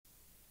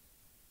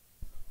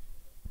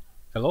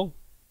Hello.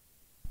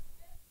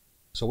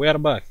 So we are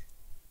back.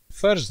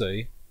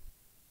 Thursday,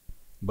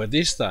 but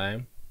this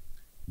time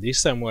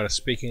we're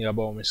speaking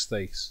about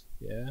mistakes.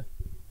 Yeah.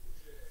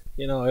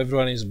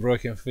 Everyone is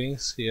broken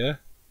things. Yeah.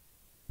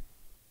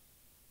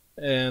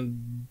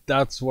 And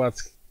that's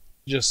what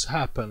just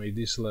happened with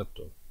this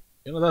laptop.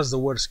 That's the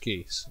worst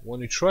case.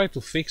 When you try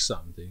to fix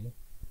something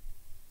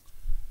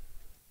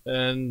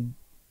and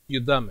you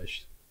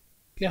damage,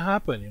 it can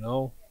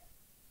happen.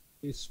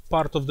 It's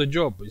part of the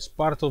job. It's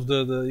part of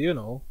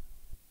the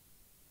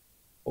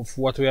of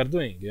what we are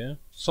doing. Yeah.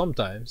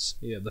 Sometimes,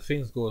 yeah, the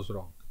things goes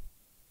wrong.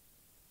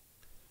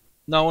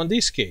 Now, in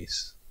this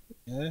case,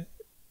 yeah,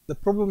 the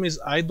problem is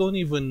I don't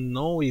even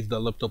know if the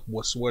laptop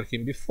was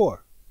working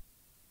before.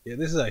 Yeah,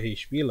 this is a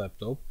HP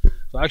laptop.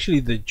 So actually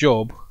the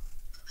job,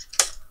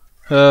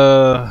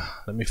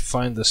 let me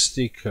find the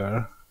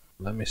sticker.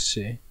 Let me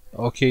see.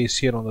 Okay, it's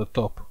here on the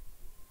top.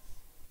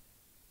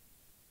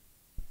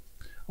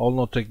 I'll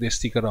not take this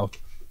sticker out.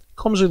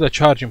 Comes with a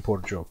charging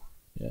port job.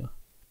 Yeah.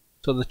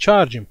 So the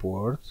charging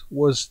port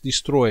was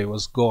destroyed,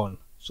 was gone.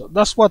 So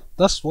that's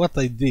what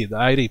I did.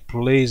 I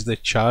replaced the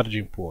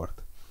charging port.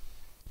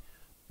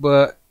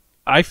 But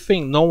I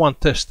think no one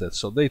tested.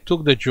 So they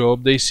took the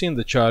job, they seen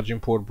the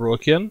charging port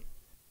broken.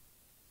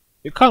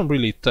 You can't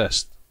really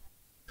test.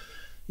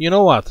 You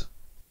know what?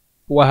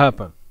 What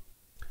happened?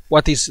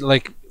 What is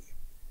like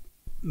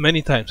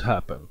many times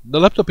happened.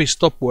 The laptop is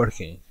stopped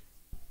working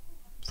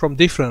from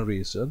different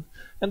reason,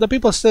 and the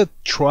people started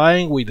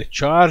trying with the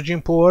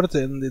charging port,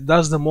 and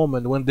that's the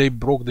moment when they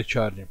broke the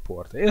charging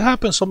port. It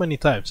happened so many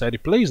times. I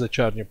replaced the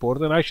charging port,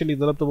 and actually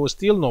the laptop was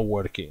still not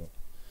working.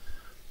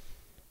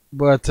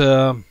 But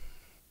on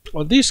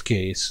this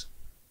case,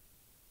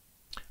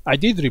 I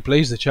did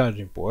replace the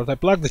charging port. I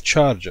plugged the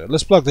charger.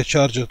 Let's plug the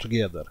charger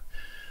together.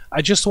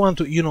 I just want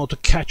to, to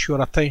catch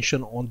your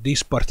attention on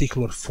this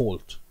particular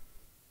fault,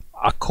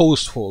 a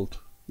coast fault.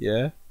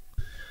 Yeah.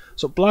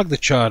 So plug the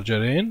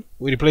charger in.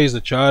 We replace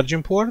the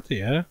charging port.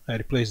 Yeah, I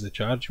replaced the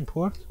charging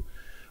port.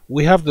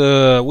 We have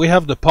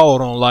the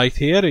power on light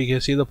here. You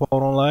can see the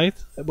power on light.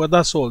 But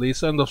that's all.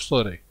 It's end of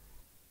story.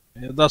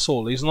 Yeah, that's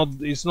all. It's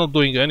not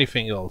doing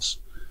anything else.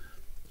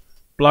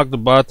 Plug the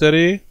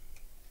battery.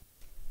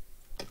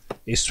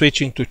 It's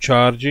switching to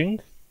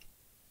charging.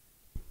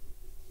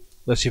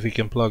 Let's see if we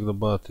can plug the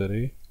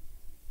battery.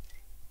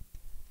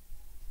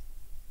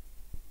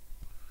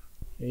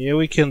 Yeah,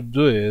 we can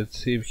do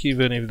it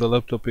even if the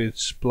laptop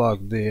is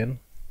plugged in,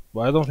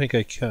 but I don't think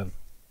I can.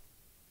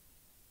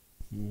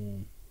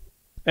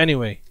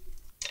 Anyway,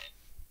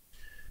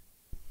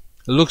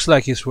 it looks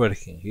like it's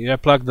working. If I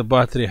plug the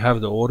battery, have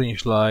the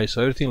orange light,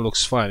 so everything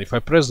looks fine. If I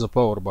press the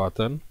power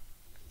button,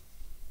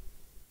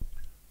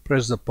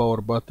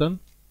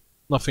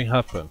 nothing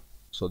happened.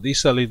 So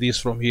these LEDs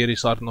from here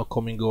are not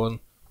coming on.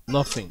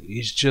 Nothing.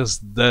 It's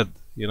just dead.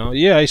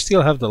 Yeah, I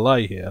still have the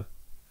light here.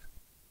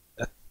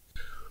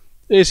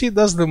 You see,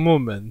 that's the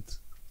moment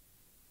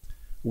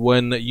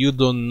when you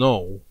don't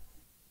know.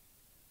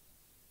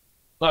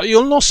 Now,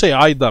 you'll not say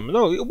I damage.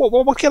 No,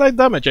 what can I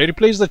damage? I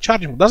replace the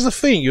charging. That's the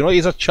thing,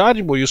 it's a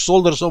charging board. You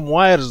solder some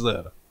wires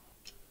there.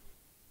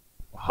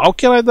 How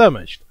can I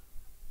damage?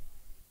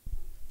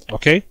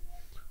 Okay,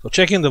 so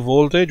checking the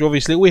voltage.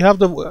 Obviously, we have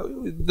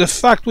the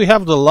fact we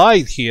have the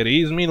light here.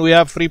 It means we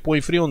have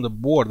 3.3 on the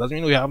board. That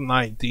means we have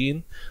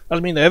 19.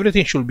 That means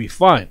everything should be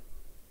fine.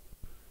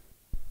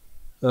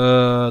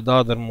 The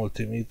other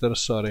multimeter,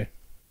 sorry.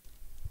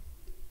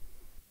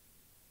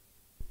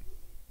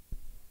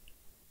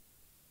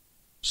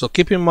 So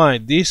keep in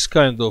mind, this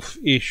kind of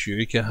issue,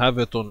 you can have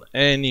it on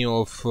any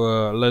of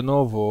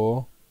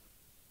Lenovo,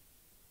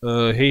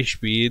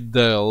 HP,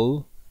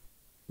 Dell,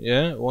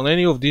 yeah, on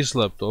any of these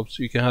laptops,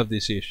 you can have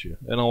this issue.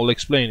 And I'll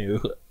explain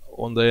you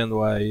on the end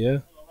why,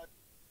 yeah.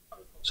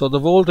 So the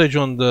voltage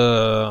on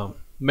the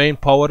main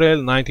power rail,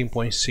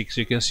 19.6.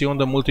 You can see on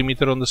the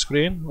multimeter on the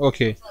screen.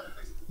 Okay.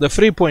 The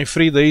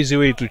 3.3, the easy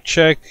way to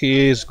check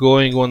is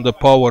going on the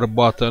power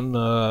button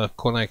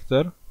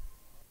connector.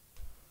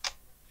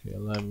 Okay,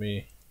 let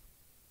me...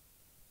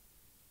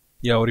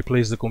 Yeah, I'll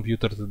replace the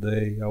computer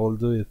today. I will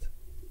do it.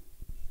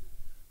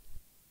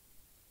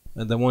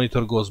 And the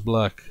monitor goes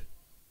black.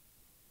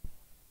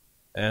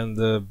 And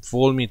the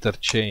voltmeter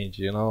change,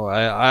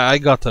 I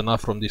got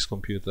enough from this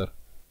computer.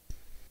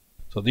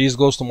 So this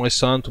goes to my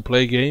son to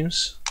play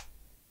games.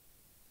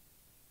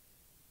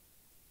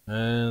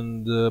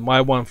 And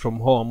my one from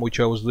home, which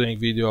I was doing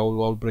video,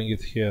 I'll bring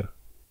it here.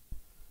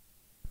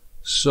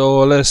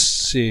 So let's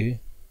see.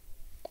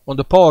 On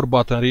the power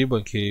button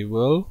ribbon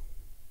cable,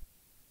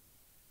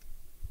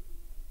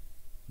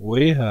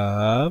 we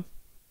have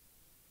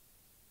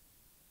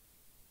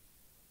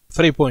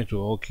 3.2.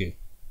 Okay,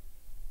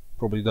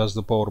 probably that's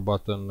the power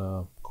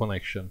button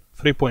connection.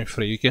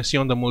 3.3. You can see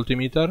on the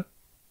multimeter.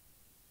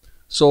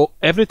 So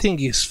everything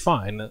is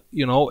fine,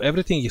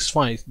 everything is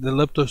fine. The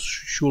laptop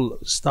should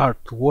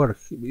start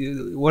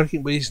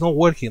working, but it's not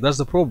working. That's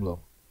the problem.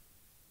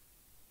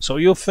 So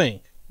you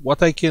think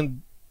what I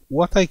can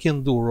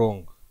do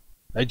wrong?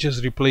 I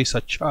just replace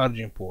a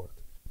charging port.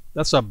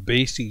 That's a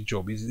basic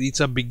job. It's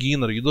a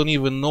beginner. You don't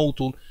even know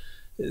to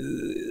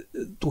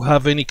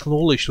have any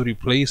knowledge to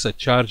replace a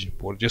charging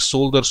port. Just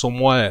solder some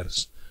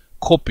wires,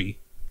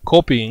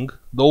 copying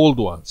the old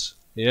ones.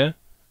 Yeah,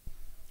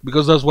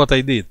 because that's what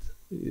I did.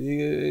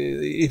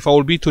 If I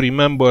will be to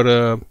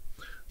remember,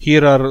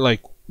 here are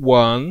like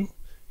 1,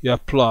 you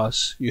have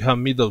plus, you have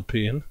middle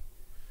pin,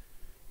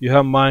 you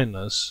have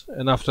minus,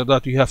 and after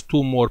that you have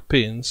 2 more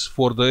pins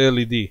for the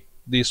LED.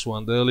 This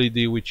one, the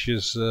LED, which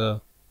is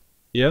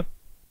yeah.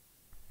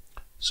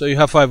 So you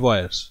have 5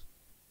 wires.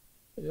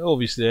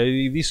 Obviously, I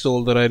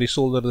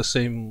resolder the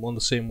same on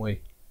the same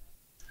way.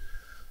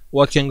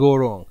 What can go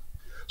wrong?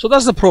 So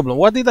that's the problem.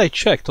 What did I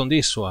check on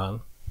this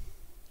one?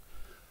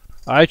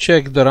 I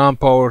checked the RAM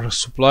power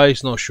supply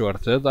is not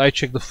shorted. I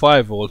checked the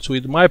 5 volts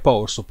with my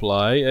power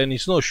supply and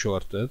it's not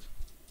shorted.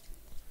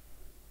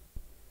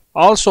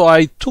 Also,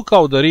 I took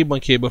out the ribbon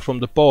cable from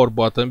the power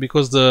button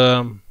because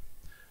the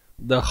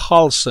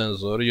Hall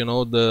sensor, you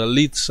know, the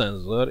lead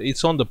sensor,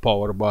 it's on the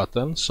power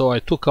button. So I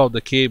took out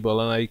the cable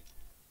and I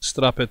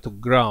strap it to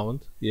ground.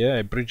 Yeah,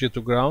 I bridge it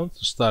to ground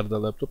to start the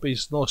laptop.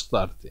 It's not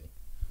starting.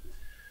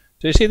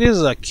 So you see, this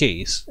is a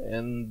case,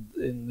 and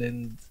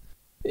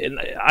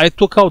I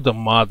took out the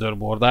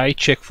motherboard. I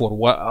checked for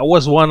what I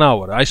was 1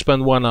 hour. I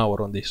spent 1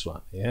 hour on this one.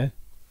 Yeah,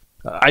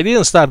 I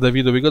didn't start the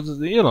video because,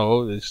 you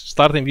know,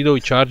 starting video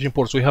with charging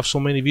ports, we have so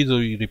many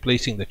videos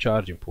replacing the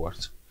charging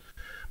ports.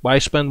 But I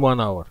spent 1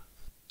 hour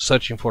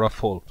searching for a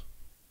fault.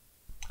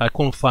 I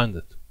couldn't find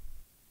it.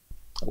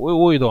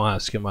 We don't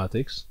have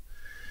schematics,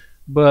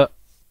 but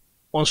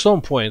on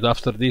some point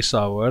after this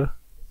hour,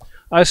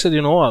 I said,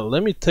 you know what?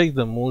 Let me take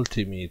the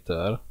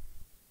multimeter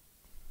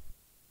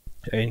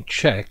and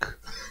check.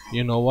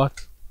 You know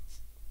what?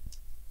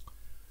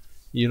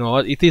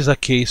 It is a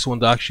case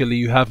when actually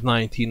you have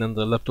 19 and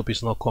the laptop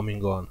is not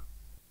coming on.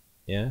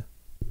 Yeah,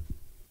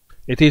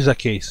 it is a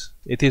case.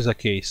 It is a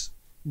case,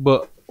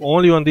 but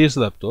only on these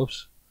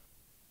laptops: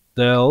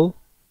 Dell,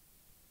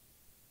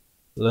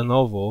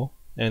 Lenovo,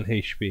 and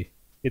HP.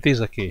 It is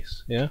a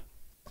case. Yeah.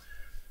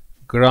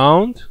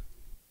 Ground.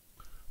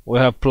 We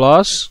have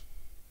plus.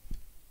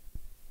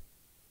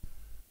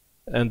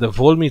 And the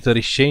voltmeter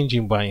is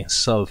changing by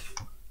itself.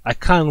 I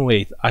can't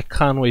wait. I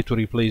can't wait to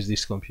replace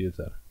this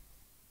computer.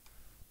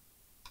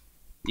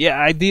 Yeah,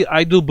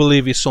 I do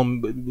believe it's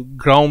some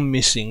ground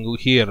missing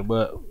here,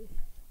 but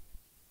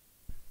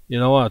you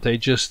know what? I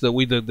just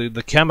with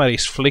the camera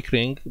is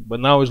flickering, but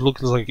now it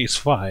looks like it's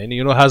fine.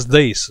 You know, has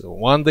days.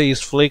 One day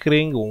is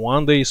flickering,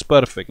 one day is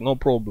perfect, no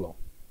problem.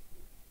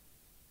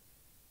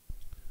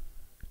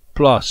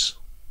 Plus,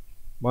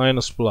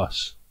 minus,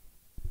 plus.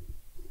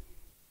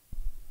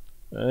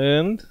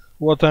 And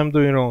what I'm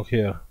doing wrong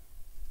here?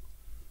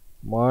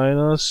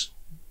 Minus,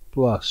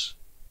 plus.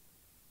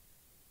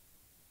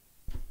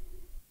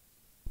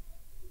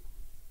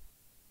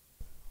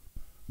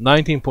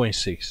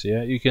 $19.6,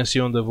 yeah, you can see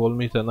on the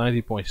voltmeter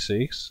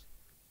 90.6.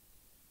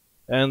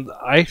 And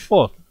I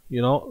thought,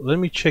 you know, let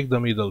me check the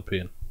middle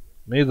pin.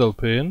 Middle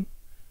pin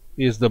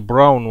is the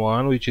brown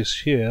one, which is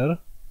here,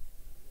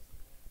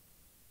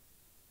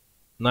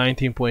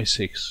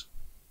 19.6.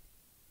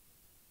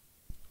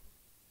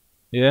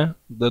 Yeah,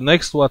 the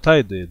next what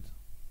I did,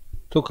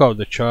 took out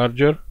the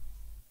charger,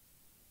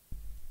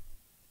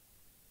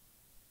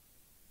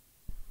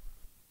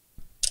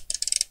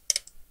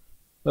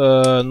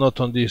 not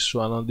on this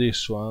one, on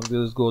this one.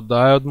 Let's go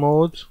diode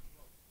mode,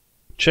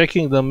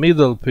 checking the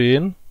middle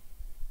pin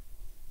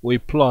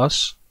with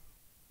plus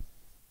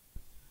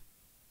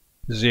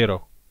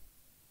 0.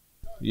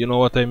 You know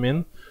what I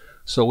mean?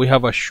 So we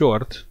have a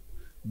short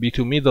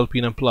between middle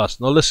pin and plus.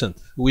 Now listen,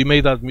 we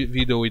made that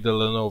video with the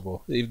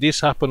Lenovo. If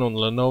this happened on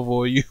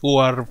Lenovo, you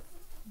are,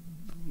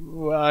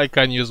 I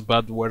can't use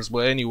bad words,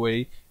 but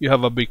anyway, you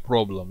have a big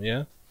problem,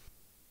 yeah?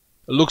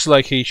 Looks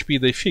like HP,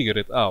 they figured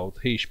it out,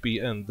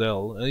 HP and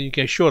Dell. And you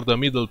can short the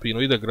middle pin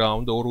with the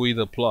ground or with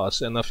the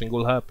plus and nothing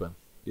will happen,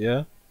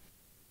 yeah?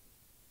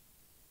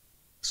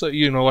 So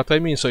you know what I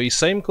mean? So it's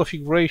same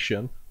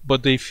configuration,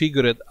 but they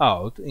figured it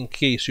out in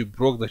case you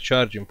broke the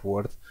charging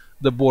port.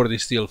 The board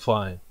is still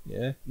fine,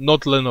 yeah.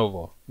 Not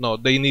Lenovo. No,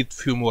 they need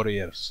few more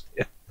years.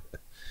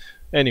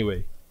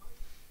 Anyway,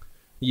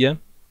 yeah,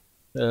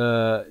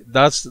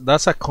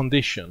 that's a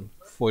condition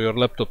for your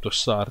laptop to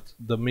start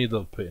the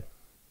middle pin.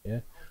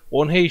 Yeah,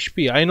 on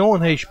HP, I know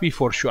on HP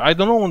for sure. I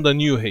don't know on the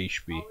new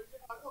HP.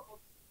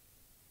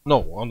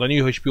 No, on the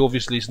new HP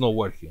obviously it's not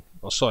working.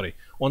 Oh, sorry.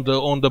 On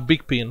the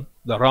big pin,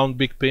 the round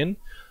big pin,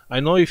 I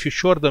know if you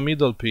short the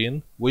middle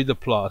pin with the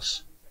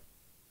plus,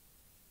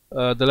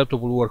 the laptop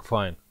will work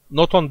fine.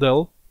 Not on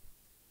Dell.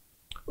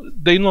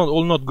 They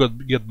will not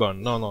get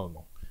burned.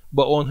 No.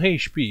 But on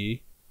HP,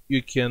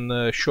 you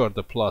can short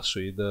the plus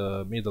with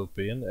the middle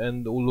pin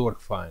and it will work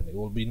fine. It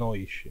will be no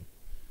issue.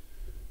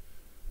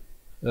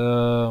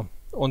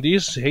 On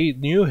this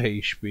new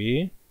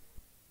HP,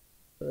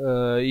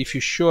 if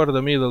you short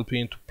the middle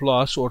pin to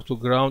plus or to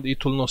ground,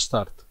 it will not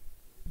start.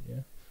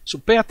 Yeah? So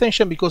pay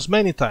attention, because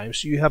many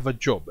times you have a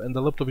job and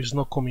the laptop is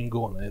not coming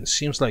on and it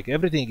seems like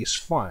everything is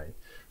fine.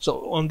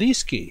 So on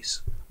this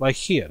case, like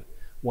here,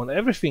 when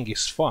everything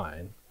is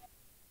fine,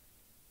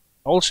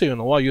 also, you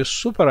know what, your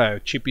Super I/O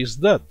chip is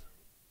dead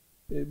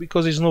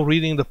because it's not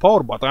reading the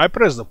power button. I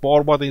press the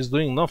power button, it's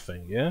doing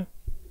nothing. Yeah.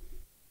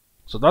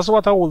 So that's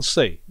what I will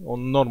say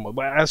on normal.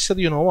 But I said,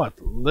 you know what?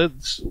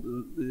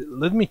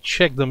 Let me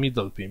check the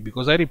middle pin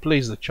because I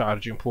replaced the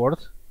charging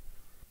port.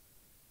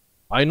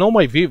 I know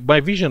my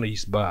vision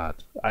is bad.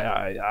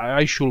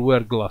 I should wear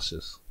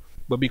glasses,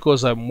 but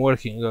because I'm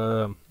working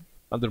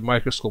under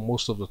microscope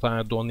most of the time,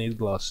 I don't need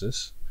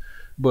glasses.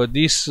 But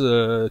this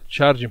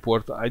charging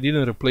port, I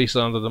didn't replace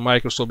it under the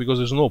microscope because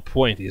there's no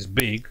point. It's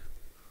big.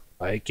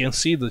 I can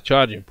see the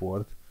charging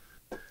port.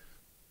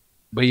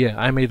 But yeah,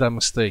 I made a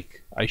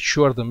mistake. I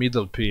shorted the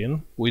middle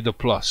pin with the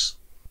plus.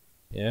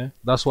 Yeah,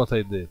 that's what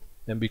I did.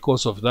 And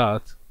because of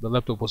that, the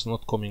laptop was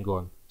not coming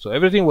on. So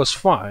everything was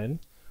fine,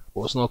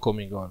 was not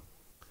coming on.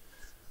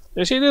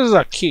 You see, this is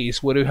a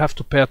case where you have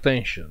to pay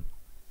attention.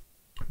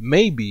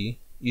 Maybe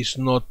it's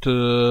not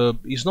a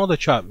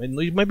charge.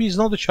 Maybe it's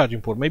not the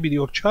charging port. Maybe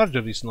your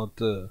charger is not.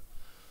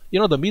 You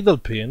know, the middle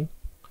pin.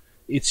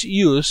 It's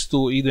used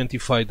to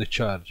identify the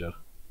charger.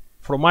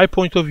 From my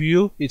point of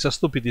view, it's a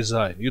stupid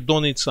design. You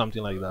don't need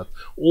something like that.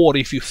 Or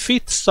if you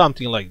fit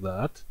something like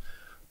that,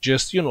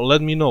 just, you know,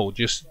 let me know.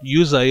 Just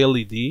use a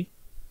LED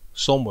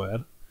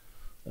somewhere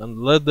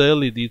and let the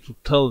LED to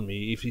tell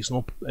me if it's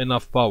not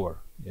enough power.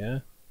 Yeah.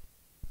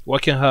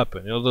 What can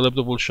happen? You know, the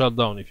laptop will shut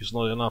down if it's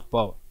not enough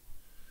power.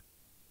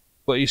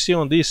 But you see,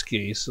 on this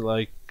case,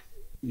 like,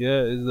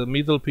 yeah, the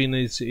middle pin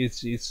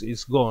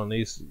it's gone.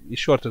 It's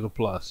shorted to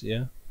plus.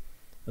 Yeah,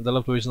 and the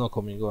laptop is not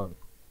coming on.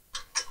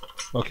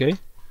 Okay.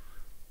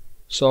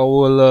 So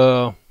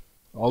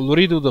I'll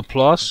redo the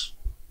plus.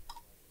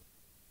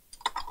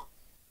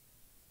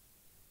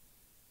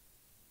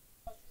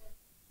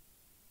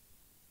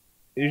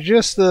 It's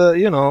just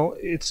you know,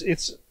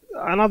 it's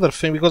another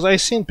thing because I've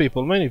seen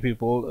people, many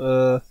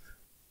people,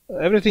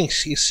 everything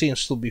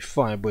seems to be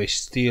fine, but it's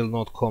still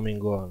not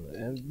coming on,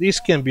 and this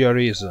can be a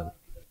reason.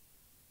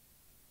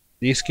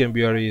 This can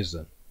be a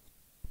reason.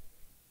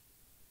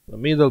 The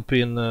middle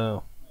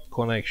pin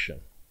connection.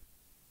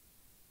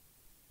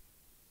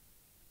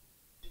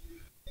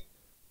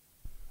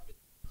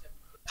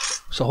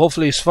 So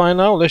hopefully it's fine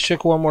now. Let's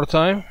check one more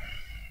time.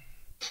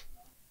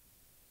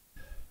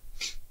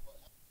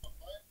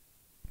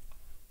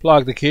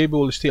 Plug the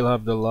cable, we still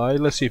have the light.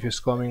 Let's see if it's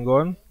coming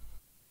on.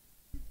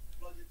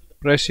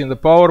 Pressing the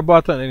power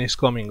button and it's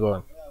coming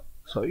on.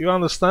 So you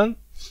understand?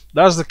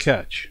 That's the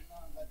catch.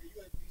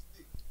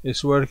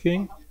 It's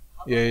working?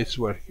 Yeah, it's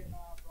working.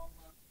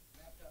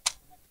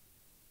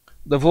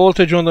 The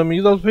voltage on the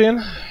middle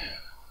pin?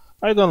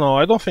 I don't know.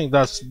 I don't think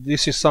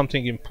this is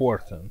something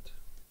important.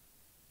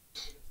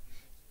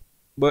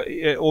 But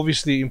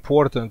obviously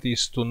important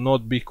is to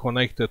not be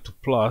connected to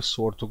plus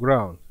or to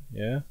ground.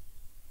 Yeah.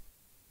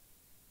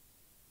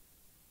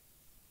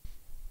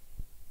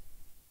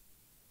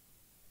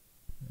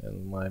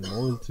 And my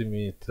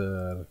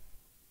multimeter,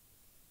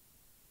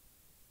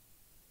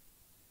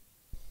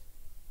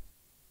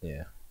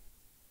 yeah,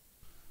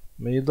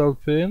 middle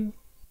pin,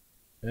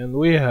 and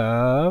we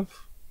have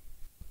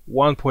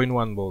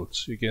 1.1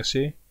 volts. You can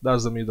see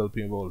that's the middle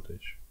pin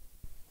voltage.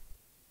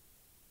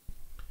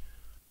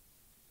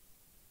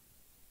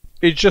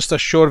 It's just a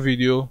short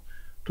video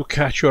to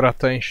catch your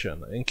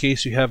attention in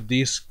case you have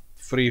these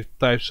 3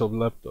 types of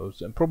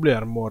laptops, and probably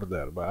are more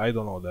there, but I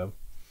don't know them.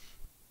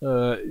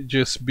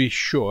 Just be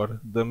sure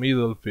the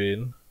middle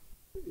pin,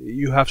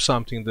 you have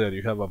something there.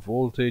 You have a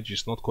voltage.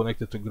 It's not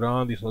connected to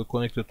ground. It's not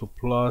connected to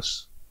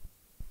plus.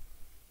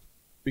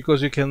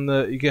 Because it can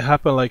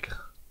happen like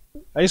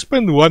I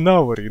spend 1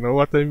 hour. You know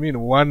what I mean?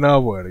 1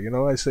 hour. You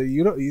know, I say,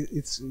 you know,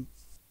 it's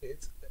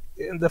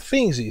and the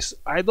thing is,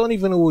 I don't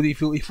even know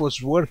if it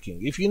was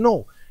working. If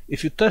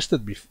you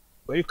tested before,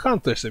 well, you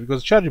can't test it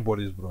because the charging board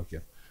is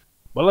broken.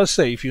 But let's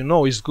say if you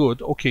know it's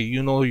good, okay,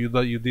 you know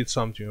that you did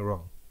something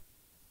wrong.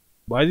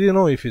 But I didn't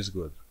know if it's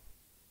good.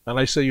 And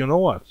I say, you know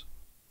what?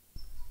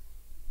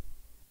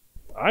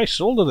 I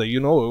soldered it, you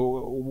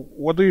know.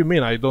 What do you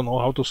mean I don't know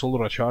how to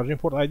solder a charging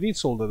port? I did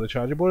solder the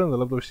charging port and the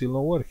laptop is still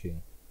not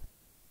working.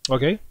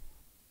 Okay?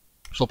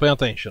 So pay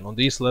attention on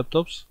these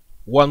laptops.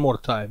 One more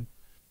time.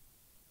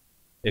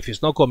 If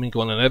it's not coming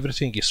on and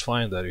everything is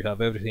fine there, you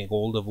have everything,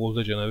 all the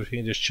voltage and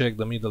everything, just check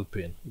the middle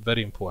pin.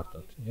 Very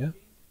important. Yeah?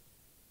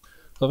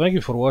 So thank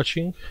you for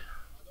watching.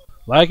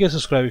 Like and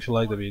subscribe if you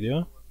like the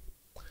video.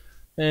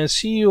 And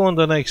see you on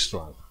the next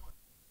one.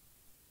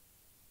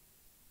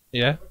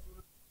 Yeah?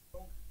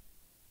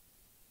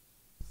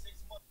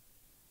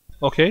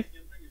 Okay.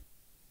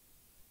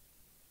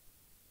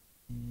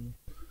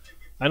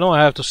 I know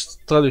I have to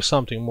tell you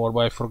something more,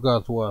 but I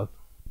forgot what.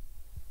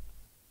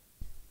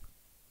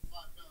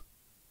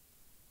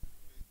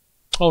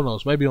 Who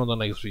knows, maybe on the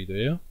next video,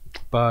 yeah?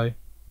 Bye.